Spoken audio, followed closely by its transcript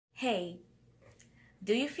Hey,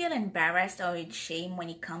 do you feel embarrassed or in shame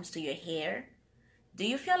when it comes to your hair? Do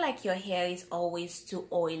you feel like your hair is always too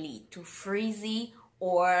oily, too frizzy,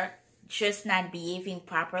 or just not behaving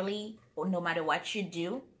properly, or no matter what you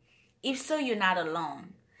do? If so, you're not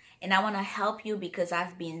alone. And I want to help you because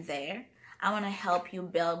I've been there. I want to help you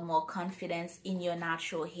build more confidence in your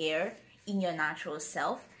natural hair, in your natural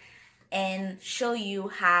self, and show you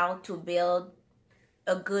how to build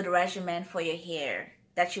a good regimen for your hair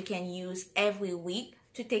that you can use every week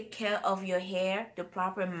to take care of your hair the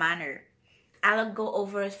proper manner. I'll go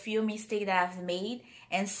over a few mistakes that I've made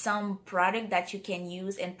and some product that you can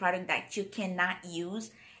use and product that you cannot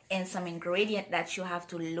use and some ingredient that you have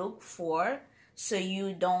to look for so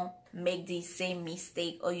you don't make the same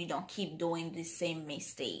mistake or you don't keep doing the same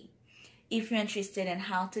mistake. If you're interested in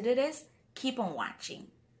how to do this, keep on watching.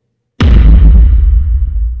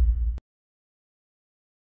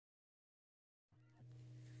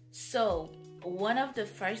 So, one of the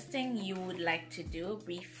first things you would like to do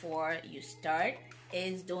before you start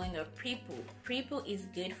is doing a Prepoo. Prepoo is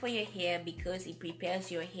good for your hair because it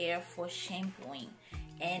prepares your hair for shampooing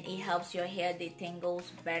and it helps your hair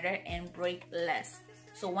detangles better and break less.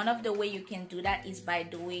 So one of the way you can do that is by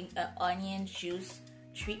doing an onion juice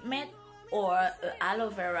treatment or an aloe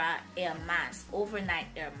vera hair mask, overnight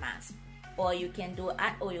hair mask. Or you can do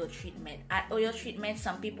hot oil treatment. Hot oil treatment,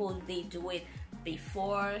 some people they do it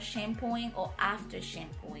before shampooing or after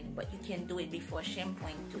shampooing, but you can do it before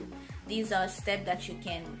shampooing too. These are steps that you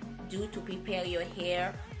can do to prepare your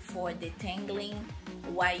hair for detangling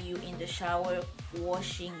while you in the shower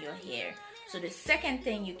washing your hair. So the second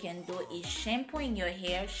thing you can do is shampooing your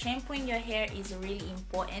hair. Shampooing your hair is really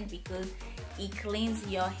important because it cleans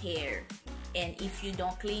your hair, and if you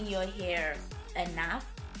don't clean your hair enough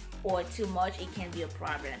or too much, it can be a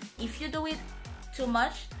problem. If you do it too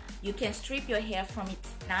much, you can strip your hair from its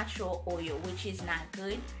natural oil, which is not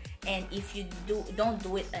good. And if you don't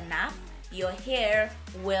do it enough, your hair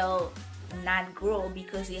will not grow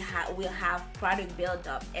because it will have product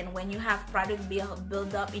buildup. And when you have product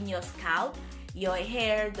buildup in your scalp, your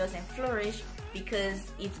hair doesn't flourish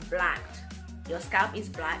because it's blacked. Your scalp is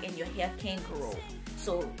black and your hair can't grow.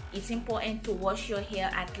 So it's important to wash your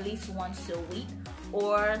hair at least once a week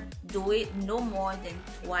or do it no more than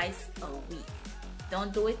twice a week.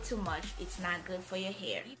 Don't do it too much, it's not good for your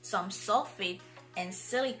hair. Some sulfate and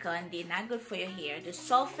silicone, they're not good for your hair. The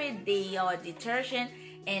sulfate, they are detergent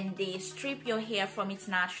and they strip your hair from its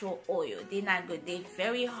natural oil. They're not good, they're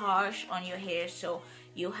very harsh on your hair, so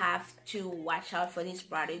you have to watch out for this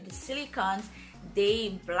product. The silicones,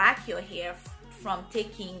 they black your hair from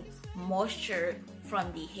taking moisture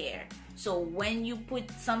from the hair. So when you put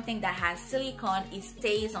something that has silicone, it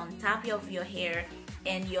stays on top of your hair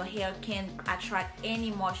and your hair can attract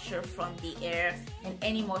any moisture from the air and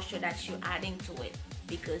any moisture that you're adding to it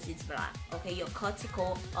because it's black. Okay, your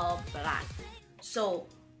cuticle are black. So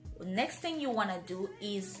next thing you want to do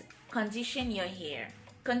is condition your hair.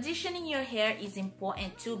 Conditioning your hair is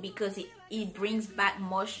important too because it brings back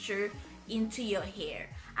moisture into your hair.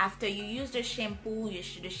 After you use the shampoo,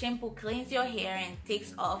 the shampoo cleans your hair and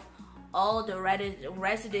takes off all the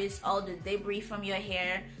residues, all the debris from your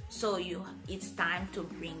hair. So it's time to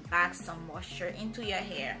bring back some moisture into your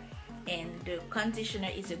hair, and the conditioner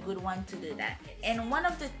is a good one to do that. And one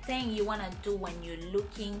of the things you want to do when you're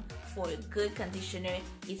looking for a good conditioner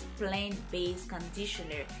is plant-based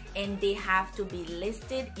conditioner, and they have to be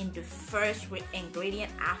listed in the first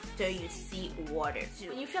ingredient after you see water. So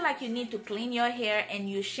when you feel like you need to clean your hair and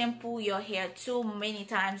you shampoo your hair too many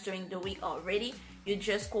times during the week already, you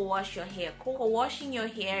just co-wash your hair. Co-washing your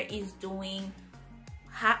hair is doing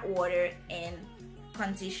hot water and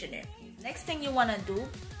conditioner. Next thing you want to do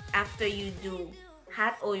after you do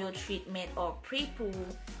hot oil treatment or Prepoo,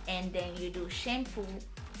 and then you do shampoo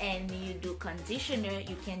and you do conditioner,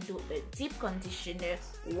 you can do a deep conditioner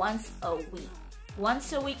once a week.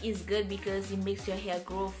 Once a week is good because it makes your hair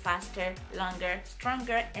grow faster, longer,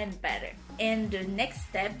 stronger, and better. And the next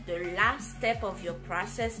step, the last step of your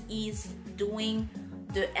process is doing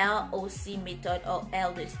the LOC method or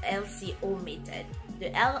the LCO method. The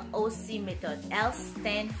LOC method, L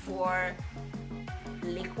stands for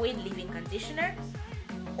liquid leave-in conditioner,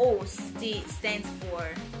 O stands for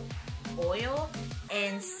oil,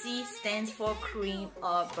 and C stands for cream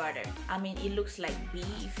or butter. I mean, it looks like B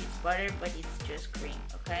if it's butter, but it's just cream,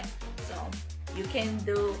 okay? So you can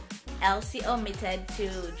do LCO method to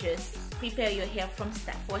just prepare your hair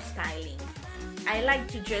for styling. I like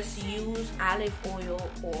to just use olive oil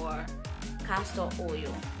or castor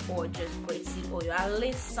oil or just grapeseed oil. I'll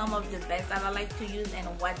list some of the best that I like to use and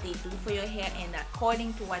what they do for your hair, and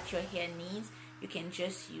according to what your hair needs, you can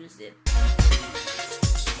just use it.